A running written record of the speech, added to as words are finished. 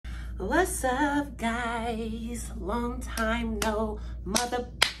What's up, guys? Long time no mother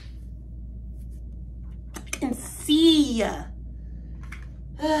can see.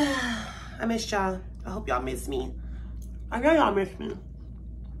 I missed y'all. I hope y'all miss me. I know y'all miss me.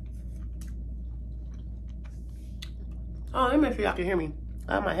 Oh, let me make sure y'all can hear me.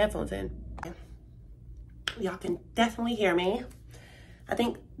 I have my headphones in. Y'all can definitely hear me. I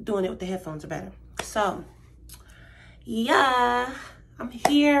think doing it with the headphones are better. So, yeah, I'm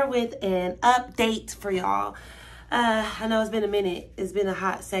here with an update for y'all. I know it's been a minute. It's been a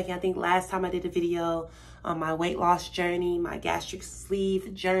hot second. I think last time I did a video on my weight loss journey, my gastric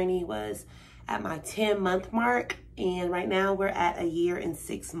sleeve journey was at my 10-month mark. And right now we're at 1 year and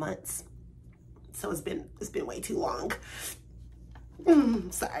 6 months. So it's been way too long.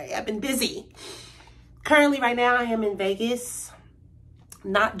 Sorry, I've been busy. Currently right now I am in Vegas,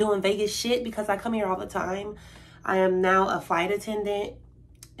 not doing Vegas shit because I come here all the time. I am now a flight attendant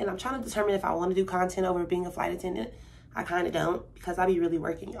and I'm trying to determine if I want to do content over being a flight attendant. I kind of don't because I be really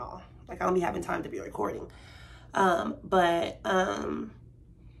working, y'all. Like I don't be having time to be recording. I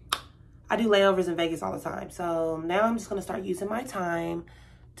do layovers in Vegas all the time. So now I'm just going to start using my time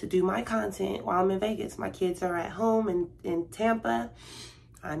to do my content while I'm in Vegas. My kids are at home in Tampa.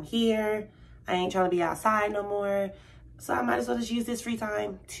 I'm here. I ain't trying to be outside no more. So I might as well just use this free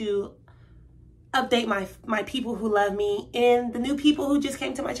time to update my people who love me and the new people who just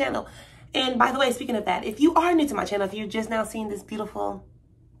came to my channel. And by the way, speaking of that, if you are new to my channel, if you're just now seeing this beautiful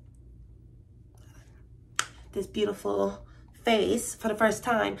face for the first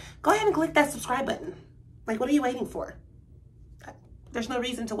time, go ahead and click that subscribe button. Like, what are you waiting for? There's no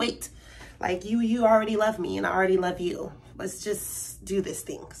reason to wait. Like, you already love me and I already love you. Let's just do this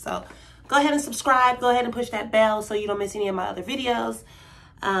thing. So go ahead and subscribe. Go ahead and push that bell so you don't miss any of my other videos.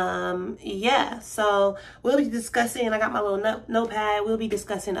 Yeah, so we'll be discussing, I got my little notepad. We'll be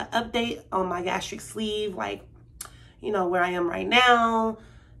discussing an update on my gastric sleeve, like, you know, where I am right now,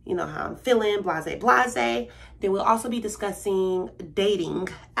 you know, how I'm feeling, blase. Then we'll also be discussing dating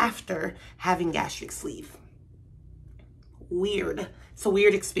after having gastric sleeve. Weird. It's a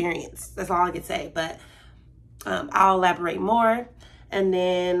weird experience. That's all I can say, but I'll elaborate more. And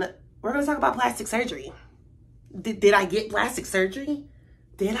then we're going to talk about plastic surgery. Did I get plastic surgery?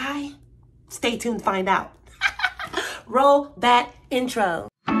 Did I? Stay tuned to find out. Roll that intro.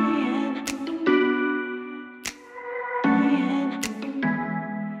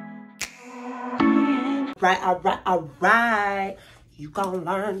 All right. You gonna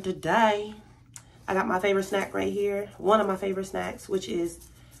learn today. I got my favorite snack right here. One of my favorite snacks, which is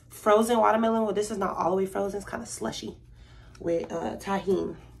frozen watermelon. Well, this is not all the way frozen. It's kind of slushy with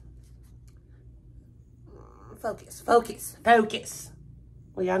tahini. Focus.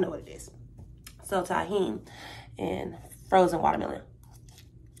 Well, y'all know what it is. So tahini and frozen watermelon.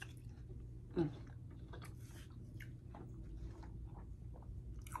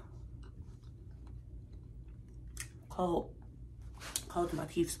 Cold to my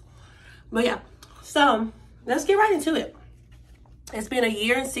teeth. But yeah, so let's get right into it. It's been 1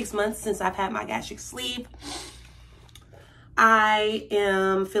 year and 6 months since I've had my gastric sleeve. I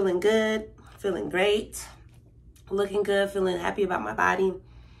am feeling good, feeling great, looking good, feeling happy about my body.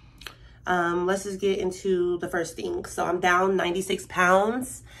 Let's just get into the first thing. So I'm down 96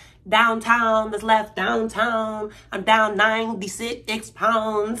 pounds. Downtown, that's left downtown. I'm down 96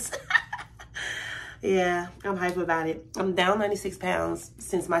 pounds. Yeah, I'm hype about it. I'm down 96 pounds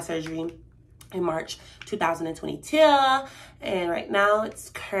since my surgery in March 2022. And right now it's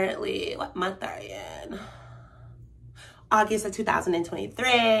currently, what month are you in? August of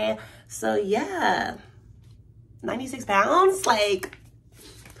 2023. So yeah, 96 pounds. Like,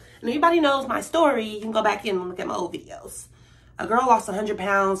 and anybody knows my story, you can go back in and look at my old videos. A girl lost 100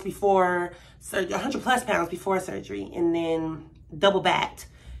 pounds before surgery, 100 plus pounds before surgery, and then double backed,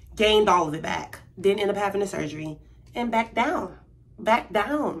 gained all of it back. Then end up having a surgery and back down.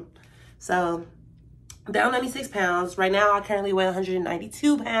 So down 96 pounds. Right now I currently weigh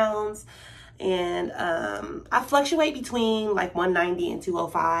 192 pounds. And I fluctuate between like 190 and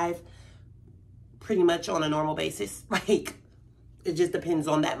 205 pretty much on a normal basis. Like, it just depends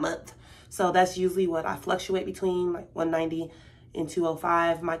on that month. So that's usually what I fluctuate between, like 190 and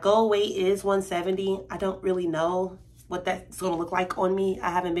 205. My goal weight is 170. I don't really know what that's gonna look like on me.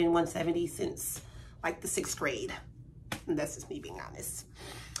 I haven't been 170 since like the 6th grade. And that's just me being honest.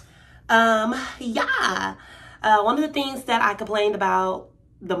 Yeah. One of the things that I complained about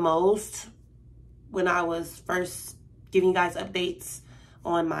the most when I was first giving you guys updates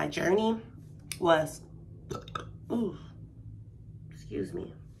on my journey was, ooh, excuse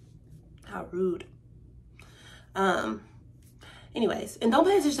me, how rude. Anyways, and don't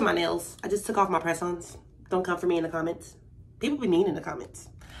pay attention to my nails. I just took off my press-ons. Don't come for me in the comments. People be mean in the comments.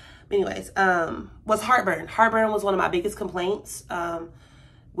 Anyways, was heartburn. Heartburn was one of my biggest complaints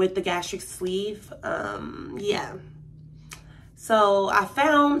with the gastric sleeve. Yeah. So I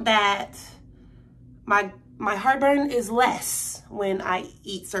found that my heartburn is less when I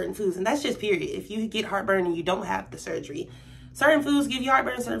eat certain foods, and that's just period. If you get heartburn and you don't have the surgery, certain foods give you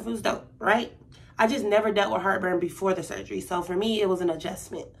heartburn, certain foods don't, right? I just never dealt with heartburn before the surgery. So for me, it was an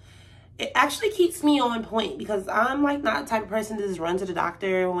adjustment. It actually keeps me on point because I'm like not the type of person to just run to the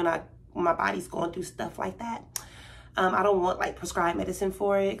doctor when my body's going through stuff like that. I don't want like prescribed medicine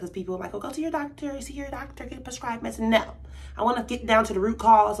for it because people are like, oh, go to your doctor, see your doctor, get prescribed medicine. No, I want to get down to the root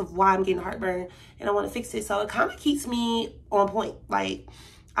cause of why I'm getting heartburn and I want to fix it. So it kind of keeps me on point. Like,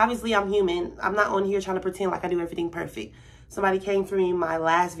 obviously I'm human. I'm not on here trying to pretend like I do everything perfect. Somebody came for me in my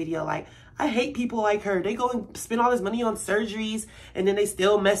last video like, I hate people like her. They go and spend all this money on surgeries and then they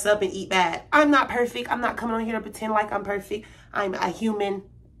still mess up and eat bad. I'm not perfect. I'm not coming on here to pretend like I'm perfect. I'm a human,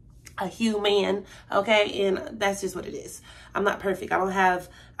 okay? And that's just what it is. I'm not perfect.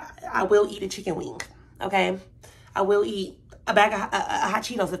 I will eat a chicken wing, okay? I will eat a bag of hot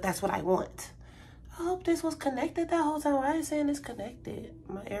Cheetos if that's what I want. I hope this was connected that whole time. Why are you saying it's connected?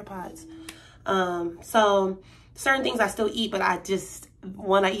 My AirPods. So certain things I still eat, but I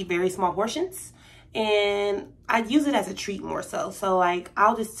eat very small portions. And I use it as a treat more so. So like,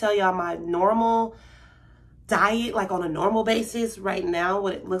 I'll just tell y'all my normal diet, like on a normal basis right now,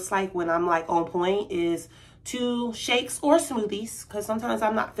 what it looks like when I'm like on point is 2 shakes or smoothies, because sometimes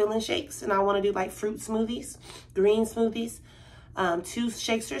I'm not feeling shakes and I want to do like fruit smoothies, green smoothies. 2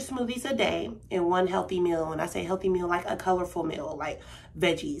 shakes or smoothies a day and 1 healthy meal. When I say healthy meal, like a colorful meal, like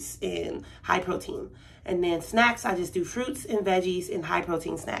veggies and high protein. And then snacks, I just do fruits and veggies and high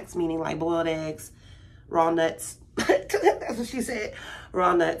protein snacks, meaning like boiled eggs, raw nuts. That's what she said,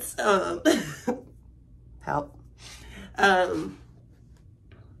 raw nuts. Help.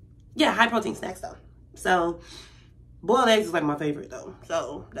 Yeah, high protein snacks though. So boiled eggs is like my favorite though.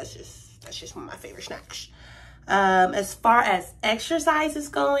 So that's just one of my favorite snacks. As far as exercise is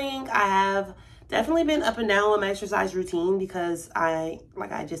going, I have definitely been up and down with my exercise routine because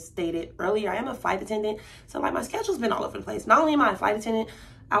like I just stated earlier, I am a flight attendant. So like my schedule's been all over the place. Not only am I a flight attendant,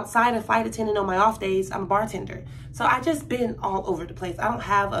 outside of flight attendant on my off days, I'm a bartender. So I just been all over the place. I don't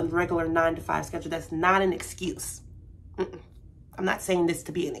have a regular 9-to-5 schedule. That's not an excuse. I'm not saying this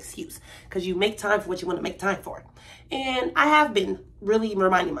to be an excuse because you make time for what you want to make time for. And I have been really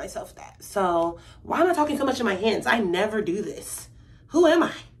reminding myself that. So why am I talking so much in my hands? I never do this. Who am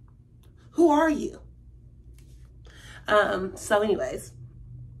I? Who are you? So anyways,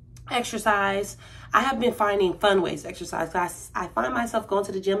 exercise. I have been finding fun ways to exercise. I find myself going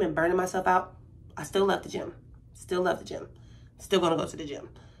to the gym and burning myself out. I still love the gym. Still love the gym. Still gonna go to the gym.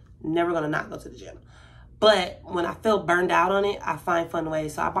 Never gonna not go to the gym. But when I feel burned out on it, I find fun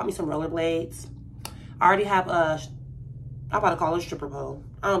ways. So I bought me some rollerblades. I already have I bought a college stripper pole.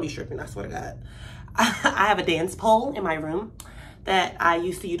 I don't be stripping, I swear to God. I have a dance pole in my room that I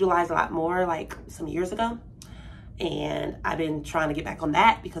used to utilize a lot more like some years ago. And I've been trying to get back on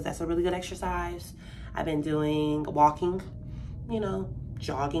that because that's a really good exercise. I've been doing walking, you know,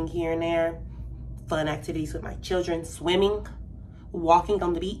 jogging here and there, fun activities with my children, swimming, walking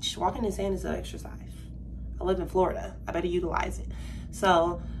on the beach. Walking in sand is an exercise. I live in Florida. I better utilize it.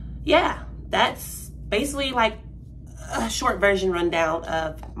 So yeah, that's basically like a short version rundown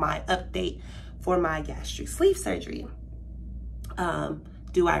of my update for my gastric sleeve surgery.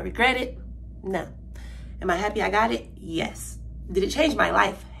 Do I regret it? No. Am I happy I got it? Yes. Did it change my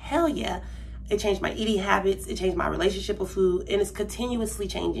life? Hell yeah. It changed my eating habits. It changed my relationship with food, and it's continuously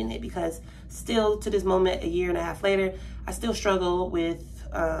changing it because still to this moment, 1.5 years later, I still struggle with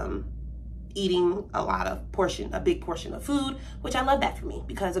eating a big portion of food, which I love that for me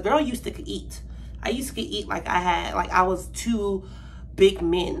because a girl used to eat. I used to eat like I was 2 big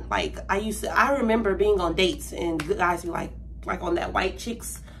men. Like I remember being on dates and guys be like on that White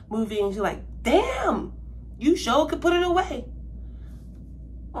Chicks movie, and she's like, damn, you sure could put it away.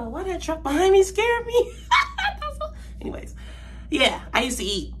 Oh, why that truck behind me scared me? Anyways, yeah, I used to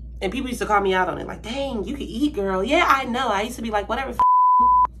eat. And people used to call me out on it. Like, dang, you can eat, girl. Yeah, I know. I used to be like, whatever.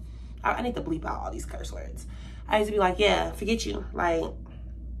 I need to bleep out all these curse words. I used to be like, yeah, forget you. Like,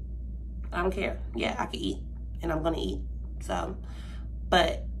 I don't care. Yeah, I can eat. And I'm going to eat. So,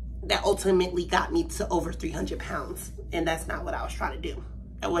 but that ultimately got me to over 300 pounds. And that's not what I was trying to do.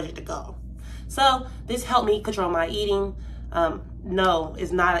 That wasn't the goal. So, this helped me control my eating. No,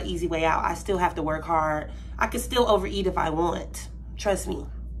 it's not an easy way out. I still have to work hard. I can still overeat if I want. Trust me.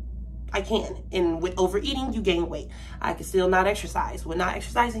 I can. And with overeating, you gain weight. I can still not exercise. With not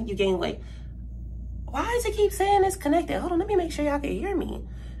exercising, you gain weight. Why does it keep saying it's connected? Hold on, let me make sure y'all can hear me.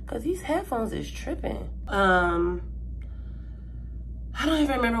 Because these headphones is tripping. I don't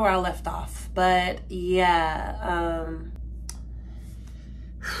even remember where I left off. But yeah.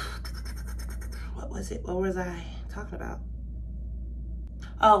 What was it? What was I talking about?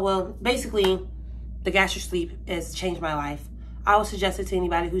 Oh, well, basically, the gastric sleeve has changed my life. I would suggest it to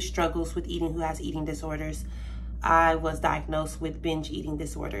anybody who struggles with eating, who has eating disorders. I was diagnosed with binge eating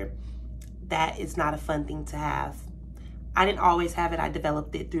disorder. That is not a fun thing to have. I didn't always have it. I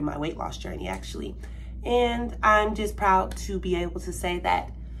developed it through my weight loss journey, actually. And I'm just proud to be able to say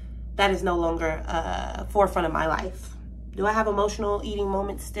that that is no longer forefront of my life. Do I have emotional eating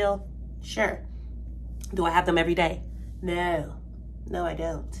moments still? Sure. Do I have them every day? No. No, I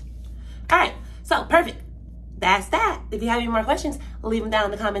don't. All right. So, perfect. That's that. If you have any more questions, leave them down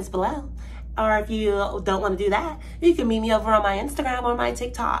in the comments below. Or if you don't want to do that, you can meet me over on my Instagram or my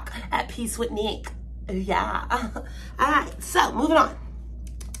TikTok at Peace with Nick. Yeah. All right. So, moving on.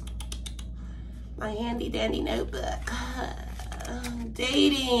 My handy dandy notebook.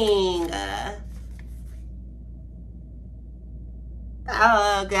 Dating.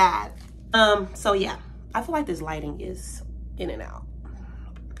 Oh, God. So, yeah. I feel like this lighting is in and out.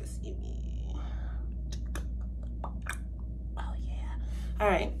 All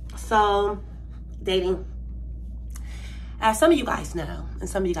right, so dating. As some of you guys know, and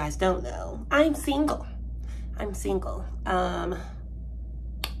some of you guys don't know, I'm single. I'm single.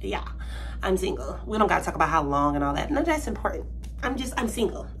 Yeah, I'm single. We don't gotta talk about how long and all that. None of that's important. I'm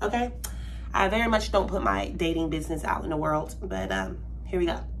single, okay? I very much don't put my dating business out in the world, but here we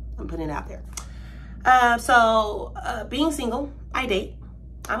go. I'm putting it out there. Being single, I date.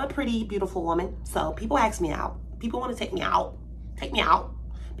 I'm a pretty beautiful woman, so people ask me out. People want to take me out. Take me out.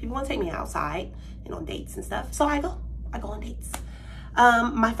 People want to take me outside and on dates and stuff. So I go on dates.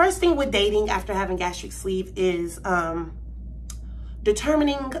 My first thing with dating after having gastric sleeve is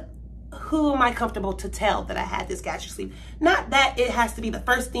determining who am I comfortable to tell that I had this gastric sleeve. Not that it has to be the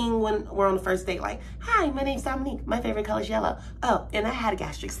first thing when we're on the first date, like, hi, my name's Dominique. My favorite color is yellow. Oh, and I had a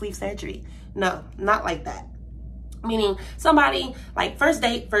gastric sleeve surgery. No, not like that. Meaning somebody, like first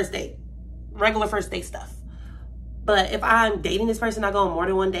date, regular first date stuff. But if I'm dating this person, I go on more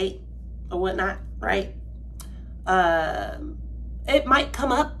than one date or whatnot, right? It might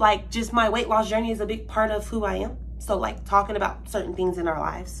come up, like just my weight loss journey is a big part of who I am. So like talking about certain things in our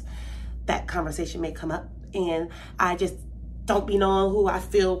lives, that conversation may come up. And I just don't be knowing who I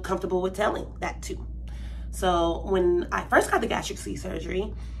feel comfortable with telling that to. So when I first got the gastric sleeve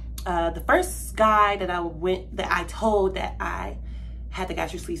surgery, the first guy that I told that I had the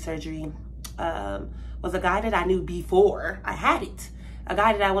gastric sleeve surgery, was a guy that I knew before I had it. A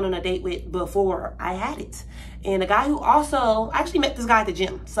guy that I went on a date with before I had it. And a guy who also, I actually met this guy at the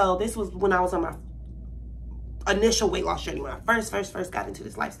gym. So this was when I was on my initial weight loss journey, when I first got into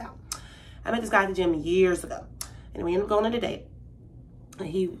this lifestyle. I met this guy at the gym years ago. And we ended up going on a date. And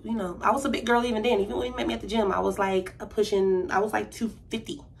he, you know, I was a big girl even then. Even when he met me at the gym, I was like I was like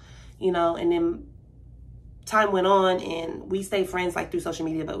 250, you know, and then time went on and we stayed friends like through social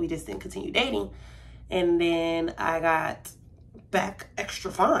media, but we just didn't continue dating. And then I got back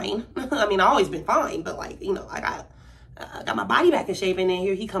extra fine. I mean, I always been fine, but like, you know, I got my body back in shape, and then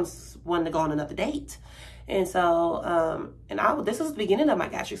here he comes wanting to go on another date. And so, this was the beginning of my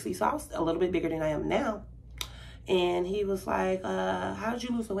gastric sleeve, so I was a little bit bigger than I am now. And he was like, how'd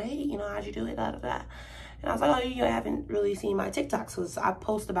you lose the weight? You know, how'd you do it? Da, da, da. And I was like, oh, you haven't really seen my TikToks, because I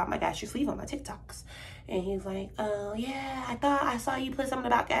post about my gastric sleeve on my TikToks. And he's like, oh, yeah, I thought I saw you put something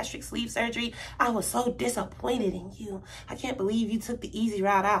about gastric sleeve surgery. I was so disappointed in you. I can't believe you took the easy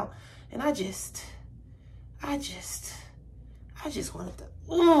route out. And I just wanted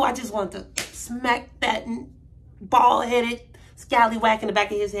to smack that bald-headed scallywag in the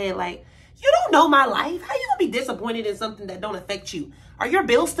back of his head like, you don't know my life. How you gonna be disappointed in something that don't affect you? Are your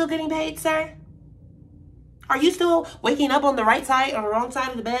bills still getting paid, sir? Are you still waking up on the right side or the wrong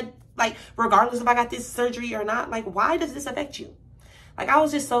side of the bed? Like, regardless if I got this surgery or not, like, why does this affect you? Like, I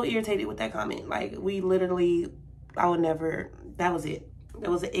was just so irritated with that comment. Like, I would never, that was it. That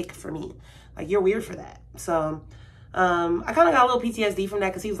was an ick for me. Like, you're weird for that. So, I kind of got a little PTSD from that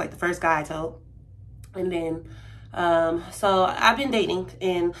because he was like the first guy I told. And then, so I've been dating,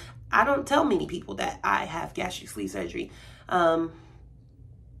 and I don't tell many people that I have gastric sleeve surgery. I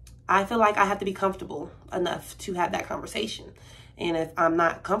feel like I have to be comfortable enough to have that conversation. And if I'm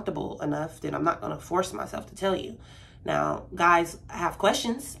not comfortable enough, then I'm not going to force myself to tell you. Now, guys have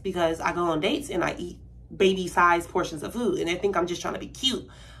questions because I go on dates and I eat baby-sized portions of food, and they think I'm just trying to be cute.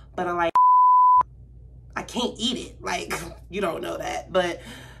 but I'm like, I can't eat it. Like, you don't know that. But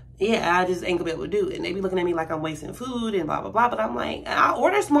yeah, I just ain't gonna be able to do it. And they be looking at me like I'm wasting food and blah, blah, blah. But I'm like, I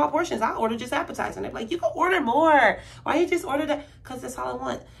order small portions. I order just appetizer. And they're like, you can order more. Why you just order that? Because that's all I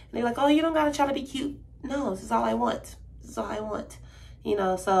want. And they're like, oh, you don't gotta try to be cute. No, this is all I want. This is all I want. You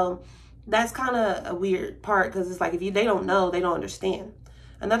know, so that's kind of a weird part, because it's like, if they don't know, they don't understand.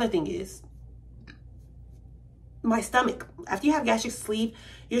 Another thing is my stomach. After you have gastric sleeve,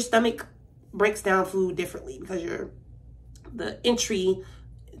 your stomach breaks down food differently, because the entry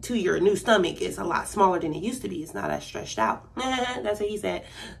to your new stomach is a lot smaller than it used to be. It's not as stretched out. That's what he said.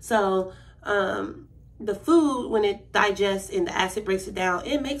 So the food, when it digests and the acid breaks it down,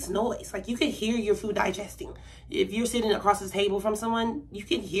 it makes noise. Like, you can hear your food digesting. If you're sitting across the table from someone, you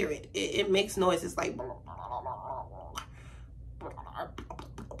can hear it. It makes noise. It's like,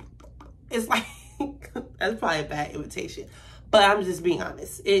 it's like, that's probably a bad imitation, but I'm just being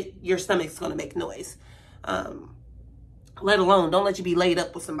honest. Your stomach's gonna make noise. Let alone, don't let you be laid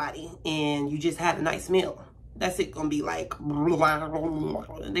up with somebody and you just had a nice meal. That's it gonna be like, they're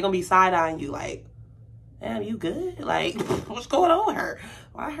gonna be side-eyeing you like, damn, you good? Like, what's going on with her?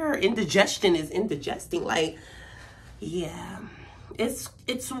 Why her indigestion is indigesting? Like, yeah, it's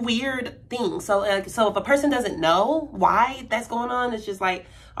a weird thing. So if a person doesn't know why that's going on, it's just like,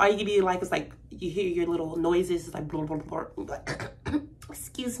 all you can be like, it's like, you hear your little noises, it's like, blah, blah, blah, blah, like,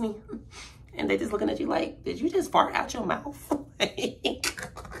 excuse me. And they just looking at you like, did you just fart out your mouth? That's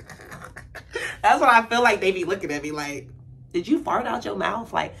what I feel like they be looking at me like, did you fart out your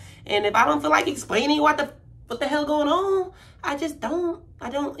mouth? Like, and if I don't feel like explaining what the hell going on, I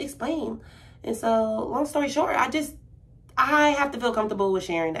don't explain. And so, long story short, I have to feel comfortable with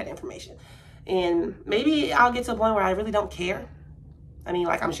sharing that information. And maybe I'll get to a point where I really don't care. I mean,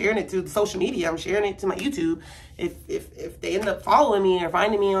 like, I'm sharing it to social media. I'm sharing it to my YouTube. If they end up following me or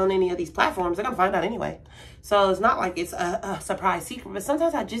finding me on any of these platforms, they're going to find out anyway. So it's not like it's a surprise secret. But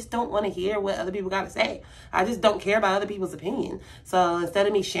sometimes I just don't want to hear what other people got to say. I just don't care about other people's opinion. So instead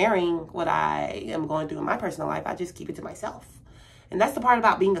of me sharing what I am going through in my personal life, I just keep it to myself. And that's the part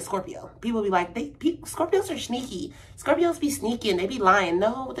about being a Scorpio. People be like, Scorpios are sneaky. Scorpios be sneaky and they be lying.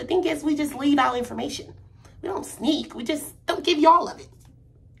 No, the thing is, we just leave out information. We don't sneak. We just don't give you all of it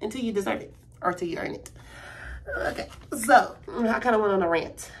until you deserve it or until you earn it. Okay, so I kind of went on a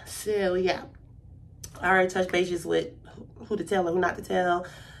rant. So yeah, I already touched bases with who to tell or who not to tell,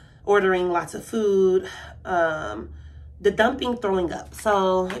 ordering lots of food, the dumping, throwing up.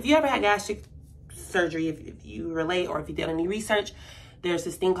 So if you ever had gastric surgery, if you relate or if you did any research, there's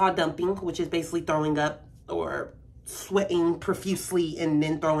this thing called dumping, which is basically throwing up or sweating profusely and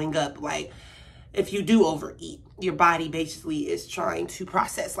then throwing up. Like, if you do overeat, your body basically is trying to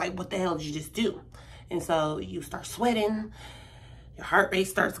process, like, what the hell did you just do? And so you start sweating, your heart rate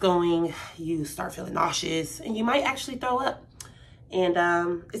starts going, you start feeling nauseous, and you might actually throw up.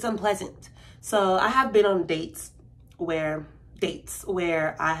 And it's unpleasant. So I have been on dates where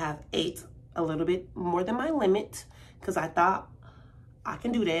I have ate a little bit more than my limit, because I thought I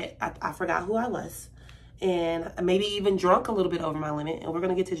can do that. I forgot who I was, and maybe even drunk a little bit over my limit. And we're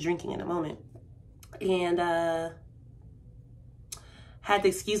going to get to drinking in a moment. And had to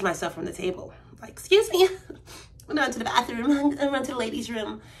excuse myself from the table. Like, excuse me, I'm going to the bathroom, I'm going to the ladies'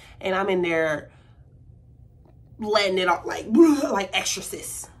 room. And I'm in there letting it out like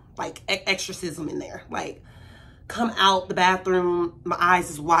exorcism in there. Like, come out the bathroom, my eyes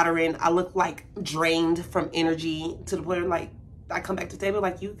is watering. I look like drained from energy, to the point like I come back to the table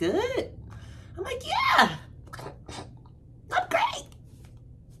like, you good? I'm like, yeah, I'm great.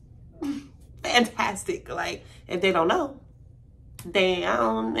 Fantastic. Like, if they don't know,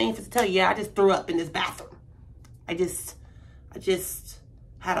 I ain't fit to tell you, yeah, I just threw up in this bathroom. I just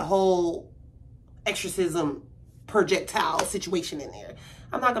had a whole exorcism projectile situation in there.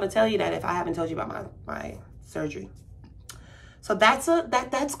 I'm not gonna tell you that if I haven't told you about my surgery. So that's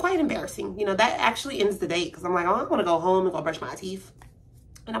quite embarrassing. You know, that actually ends the date, because I'm like, oh, I'm gonna go home and go brush my teeth,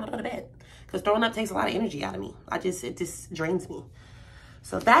 and I'm gonna go to bed, because throwing up takes a lot of energy out of me. It just drains me.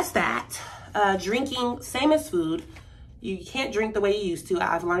 So that's that. Drinking, same as food. You can't drink the way you used to.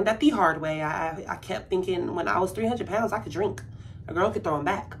 I've learned that the hard way. I kept thinking when I was 300 pounds, I could drink. A girl could throw them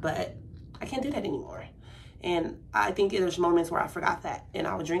back, but I can't do that anymore. And I think there's moments where I forgot that. And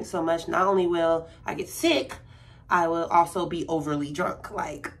I would drink so much, not only will I get sick, I will also be overly drunk.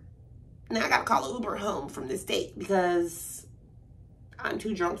 Like, now I gotta call an Uber home from this date because I'm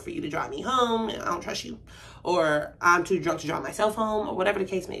too drunk for you to drive me home and I don't trust you. Or I'm too drunk to drive myself home, or whatever the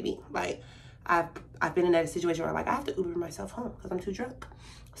case may be. Like, I've been in that situation where, like, I have to Uber myself home because I'm too drunk.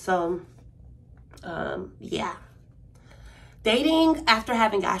 So, yeah. Dating after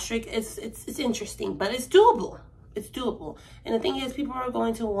having gastric, it's interesting, but it's doable. It's doable. And the thing is, people are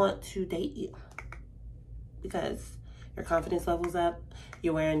going to want to date you because your confidence level's up,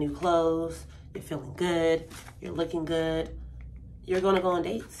 you're wearing new clothes, you're feeling good, you're looking good. You're going to go on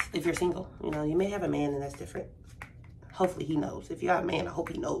dates if you're single. You know, you may have a man and that's different. Hopefully he knows. If you got a man, I hope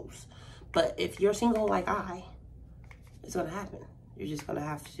he knows. But if you're single like it's going to happen. You're just going to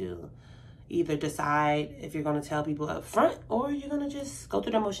have to either decide if you're going to tell people up front or you're going to just go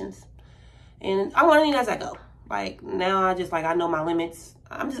through the motions. And I'm learning as I go. Like, now I know my limits.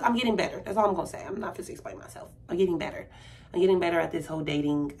 I'm getting better. That's all I'm going to say. I'm not going to explain myself. I'm getting better. I'm getting better at this whole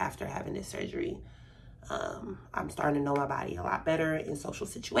dating after having this surgery. I'm starting to know my body a lot better in social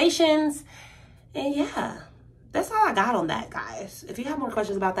situations. And yeah, that's all I got on that, guys. If you have more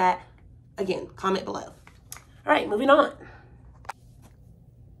questions about that, again, comment below. All right, moving on.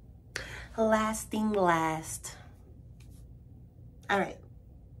 Last thing last. All right.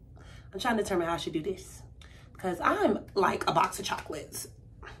 I'm trying to determine how I should do this because I'm like a box of chocolates.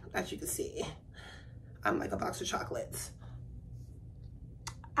 As you can see, I'm like a box of chocolates.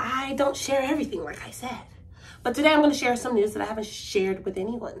 I don't share everything, like I said. But today I'm going to share some news that I haven't shared with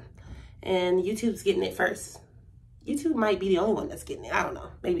anyone. And YouTube's getting it first. YouTube might be the only one that's getting it. I don't know.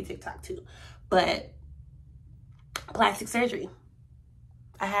 Maybe TikTok too. But plastic surgery.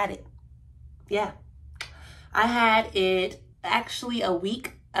 I had it. Yeah. I had it actually a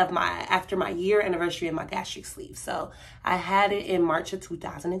week after my year anniversary of my gastric sleeve. So I had it in March of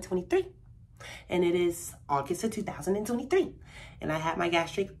 2023. And it is August of 2023. And I had my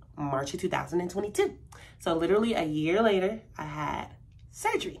gastric March of 2022. So literally a year later, I had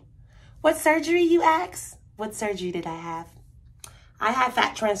surgery. What surgery, you ask? What surgery did I have? I had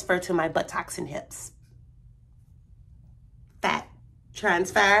fat transfer to my buttocks and hips. Fat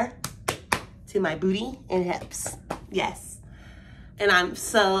transfer to my booty and hips. Yes. And I'm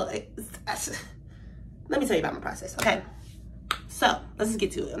so... Let me tell you about my process, okay? So, let's just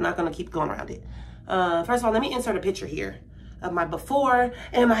get to it. I'm not going to keep going around it. First of all, let me insert a picture here of my before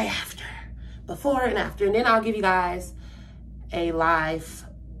and my after. Before and after. And then I'll give you guys a live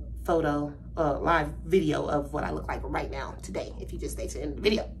photo, live video of what I look like right now, today, if you just stay to the end of the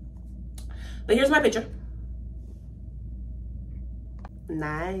video. But here's my picture.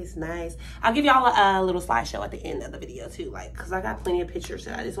 Nice, nice. I'll give y'all a little slideshow at the end of the video too, like, because I got plenty of pictures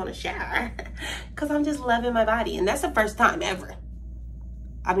that I just want to share because I'm just loving my body. And that's the first time ever.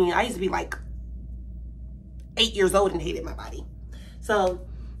 I mean, I used to be like 8 years old and hated my body. So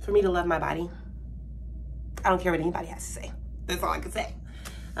for me to love my body, I don't care what anybody has to say. That's all I can say.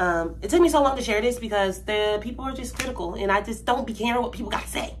 It took me so long to share this because the people are just critical and I just don't be caring what people got to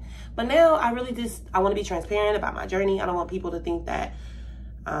say. But now I really I want to be transparent about my journey. I don't want people to think that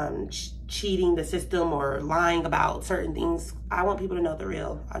I'm cheating the system or lying about certain things. I want people to know the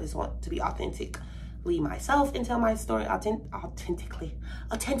real. I just want to be authentically myself and tell my story authentically.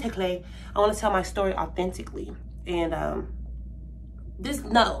 I want to tell my story authentically. And a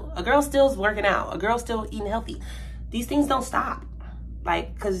girl still's working out. A girl still eating healthy. These things don't stop.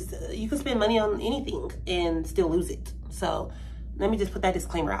 Like, because you can spend money on anything and still lose it. So let me just put that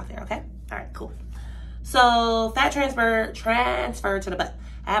disclaimer out there, okay? All right, cool. So fat transfer to the butt.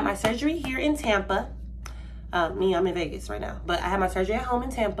 I had my surgery here in Tampa. I'm in Vegas right now. But I had my surgery at home in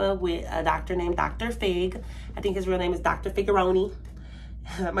Tampa with a doctor named Dr. Fig. I think his real name is Dr. Figaroni.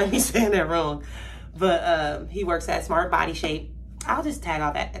 I might be saying that wrong. But he works at Smart Body Shape. I'll just tag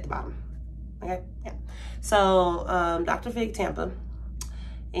all that at the bottom. Okay? Yeah. So Dr. Fig Tampa.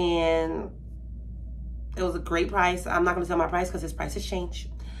 And it was a great price. I'm not going to tell my price because his price has changed.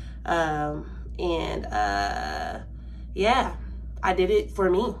 Yeah, I did it for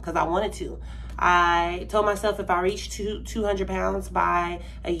me because I wanted to. I told myself if I reach 200 pounds by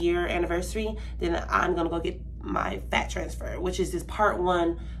a year anniversary, then I'm going to go get my fat transfer, which is just part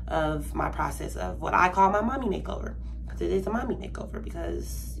one of my process of what I call my mommy makeover. Because it is a mommy makeover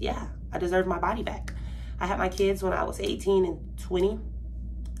because, yeah, I deserve my body back. I had my kids when I was 18 and 20.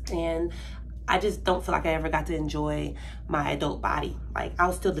 And I just don't feel like I ever got to enjoy my adult body. Like, I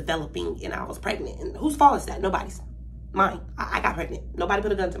was still developing and I was pregnant. And whose fault is that? Nobody's. Mine. I got pregnant. Nobody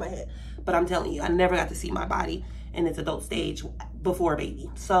put a gun to my head. But I'm telling you, I never got to see my body in its adult stage before a baby.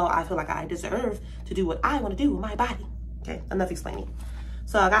 So I feel like I deserve to do what I want to do with my body. Okay, enough explaining.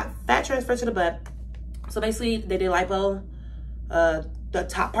 So I got fat transfer to the butt. So basically, they did lipo. The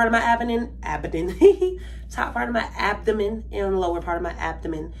top part of my abdomen, top part of my abdomen, and the lower part of my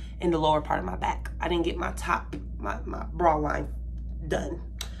abdomen, and the lower part of my back. I didn't get my top, my bra line done.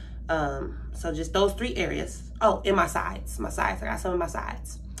 So just those three areas. Oh, and my sides. I got some of my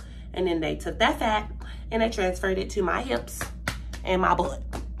sides. And then they took that fat and they transferred it to my hips and my butt.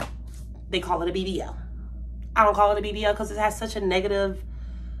 They call it a BBL. I don't call it a BBL because it has such a negative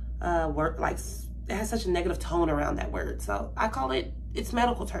word, like it has such a negative tone around that word. So I call it, its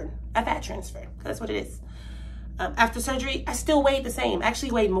medical term, a fat transfer. That's what it is. After surgery, I still weighed the same.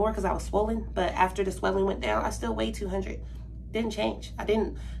 Actually weighed more because I was swollen, but after the swelling went down, I still weighed 200. Didn't change. I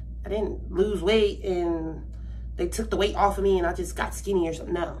didn't lose weight and they took the weight off of me and I just got skinny or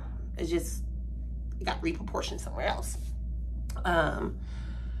something. No, it's just, it got reproportioned somewhere else. I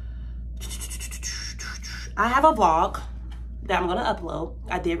have a vlog that I'm gonna upload.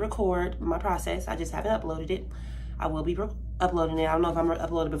 I did record my process. I just haven't uploaded it. I will be uploading it. I don't know if I'm gonna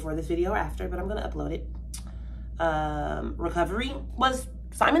upload it before this video or after, but I'm gonna upload it. Recovery was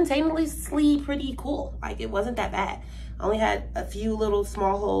simultaneously pretty cool. Like, it wasn't that bad. I only had a few little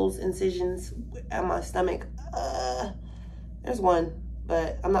small holes, incisions at my stomach. There's one,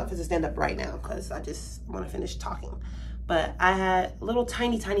 but I'm not gonna stand up right now because I just want to finish talking. But I had little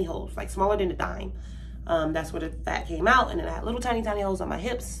tiny holes, like smaller than a dime. That's where the fat came out. And then I had little tiny holes on my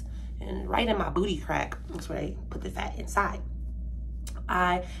hips and right in my booty crack. That's where they put the fat inside.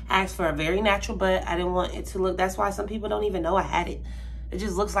 I asked for a very natural butt. I didn't want it to look, that's why some people don't even know I had it. It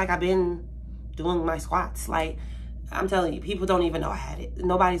just looks like I've been doing my squats. Like, I'm telling you, people don't even know I had it.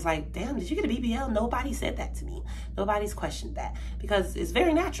 Nobody's like, damn, did you get a BBL? Nobody said that to me. Nobody's questioned that because it's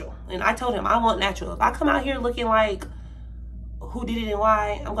very natural. And I told him, I want natural. If I come out here looking like who did it and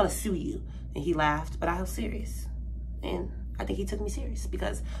why, I'm gonna sue you. And he laughed, but I was serious. And I think he took me serious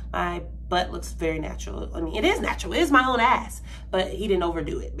because my butt looks very natural. I mean, it is natural. It is my own ass, but he didn't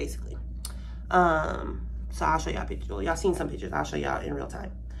overdo it, basically. So I'll show y'all pictures. Well, y'all seen some pictures. I'll show y'all in real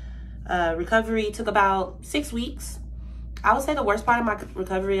time. Recovery took about 6 weeks. I would say the worst part of my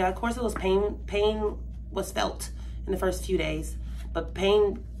recovery, of course, it was pain. Pain was felt in the first few days, but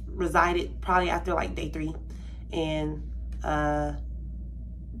pain resided probably after like day 3. And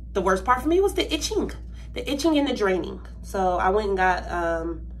the worst part for me was the itching. The itching and the draining. So I went and got,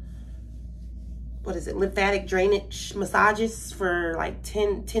 what is it, lymphatic drainage massages for like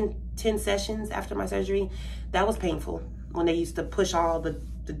 10 sessions after my surgery. That was painful when they used to push all the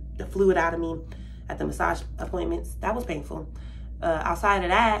fluid out of me at the massage appointments. That was painful. Outside of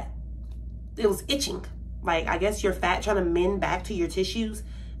that, it was itching. Like, I guess your fat trying to mend back to your tissues,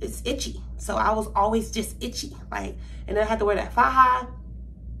 it's itchy. So I was always just itchy. Like, and then I had to wear that faja.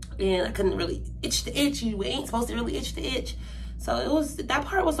 And I couldn't really itch the itch. You ain't supposed to really itch the itch. So it was, that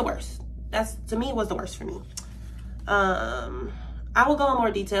part was the worst. That's, to me, was the worst for me. I will go in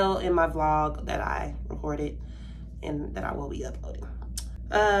more detail in my vlog that I recorded and that I will be uploading.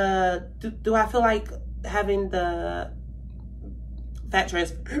 Do I feel like having the fat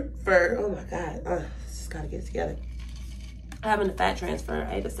transfer? Oh my God, just gotta get it together. Having the fat transfer,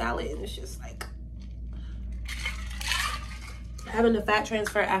 I ate a salad and it's just like, having the fat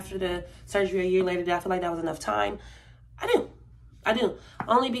transfer after the surgery a year later, did I feel like that was enough time? I do.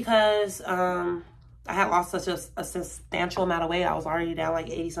 Only because I had lost such a substantial amount of weight. I was already down like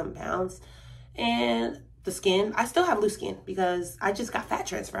 80-something pounds. And the skin, I still have loose skin because I just got fat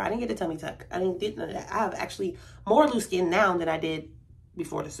transfer. I didn't get a tummy tuck. I didn't get none of that. I have actually more loose skin now than I did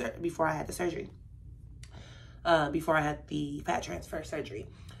before I had the surgery. Before I had the fat transfer surgery.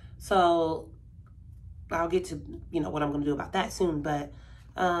 So I'll get to, you know, what I'm going to do about that soon. But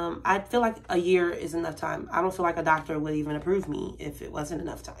I feel like a year is enough time. I don't feel like a doctor would even approve me if it wasn't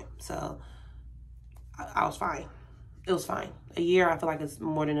enough time. So I was fine. It was fine. A year, I feel like it's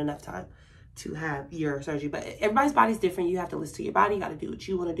more than enough time to have your surgery. But everybody's body's different. You have to listen to your body. You got to do what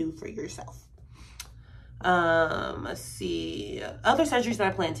you want to do for yourself. Let's see. Other surgeries that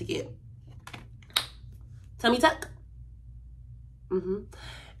I plan to get. Tummy tuck.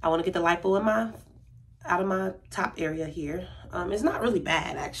 I want to get the lipo in out of my top area here. It's not really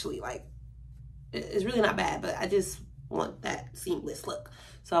bad, actually. Like, it's really not bad, but I just want that seamless look.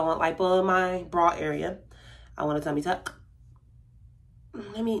 So I want lipo in my bra area. I want a tummy tuck.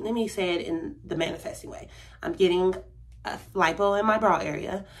 Let me say it in the manifesting way. I'm getting a lipo in my bra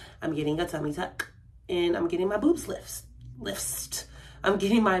area. I'm getting a tummy tuck, and I'm getting my boobs lift. I'm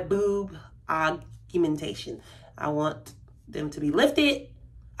getting my boob augmentation. I want them to be lifted.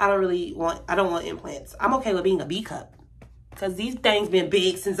 I don't want implants. I'm okay with being a B cup because these things been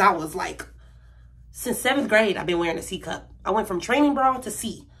big since I was like, since 7th grade, I've been wearing a C cup. I went from training bra to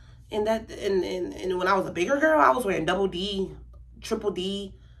C. And when I was a bigger girl, I was wearing double D, triple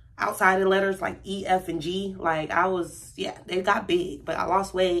D, outside the letters like E, F, and G. Like I was, yeah, they got big, but I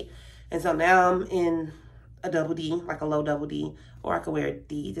lost weight. And so now I'm in a double D, like a low double D, or I could wear a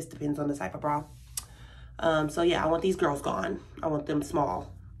D. Just depends on the type of bra. So yeah, I want these girls gone. I want them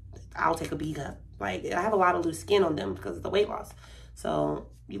small. I'll take a B cup. Like, I have a lot of loose skin on them because of the weight loss. So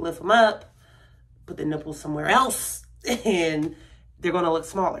you lift them up, put the nipples somewhere else, and they're going to look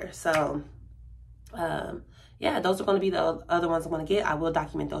smaller. So, yeah, those are going to be the other ones I'm going to get. I will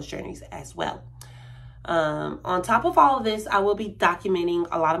document those journeys as well. On top of all of this, I will be documenting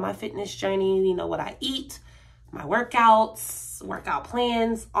a lot of my fitness journey, you know, what I eat, my workouts, workout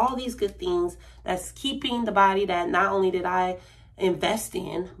plans, all these good things that's keeping the body that not only did I invest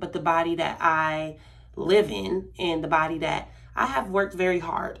in, but the body that I live in and the body that I have worked very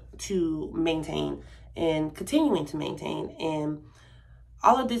hard to maintain and continuing to maintain. And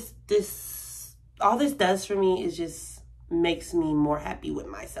all of all this does for me is just makes me more happy with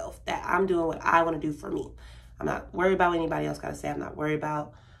myself, that I'm doing what I want to do for me. I'm not worried about what anybody else got to say. I'm not worried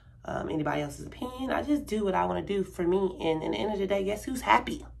about anybody else's opinion. I just do what I want to do for me. And in the end of the day, guess who's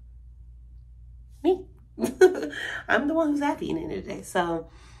happy? Me. I'm the one who's happy in the end of the day. So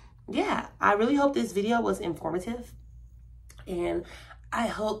yeah, I really hope this video was informative. And I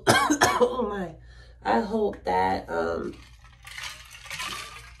hope, oh my, I hope that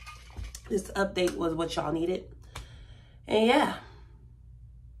this update was what y'all needed. And yeah,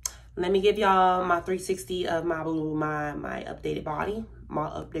 let me give y'all my 360 of my updated body, my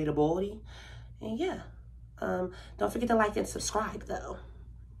updated body. And yeah, don't forget to like and subscribe though.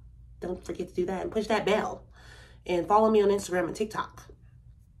 Don't forget to do that and push that bell. And follow me on Instagram and TikTok.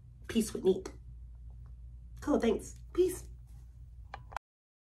 Peace with Neek. Cool, thanks. Peace.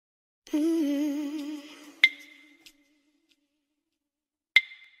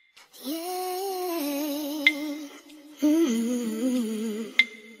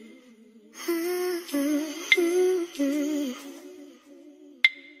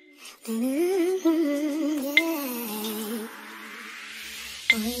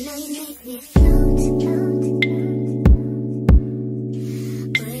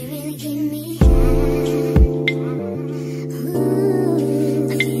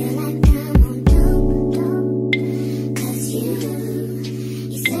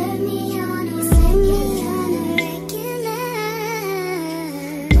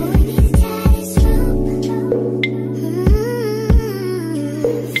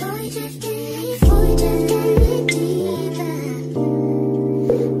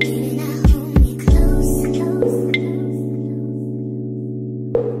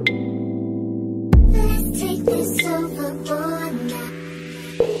 Take this overboard.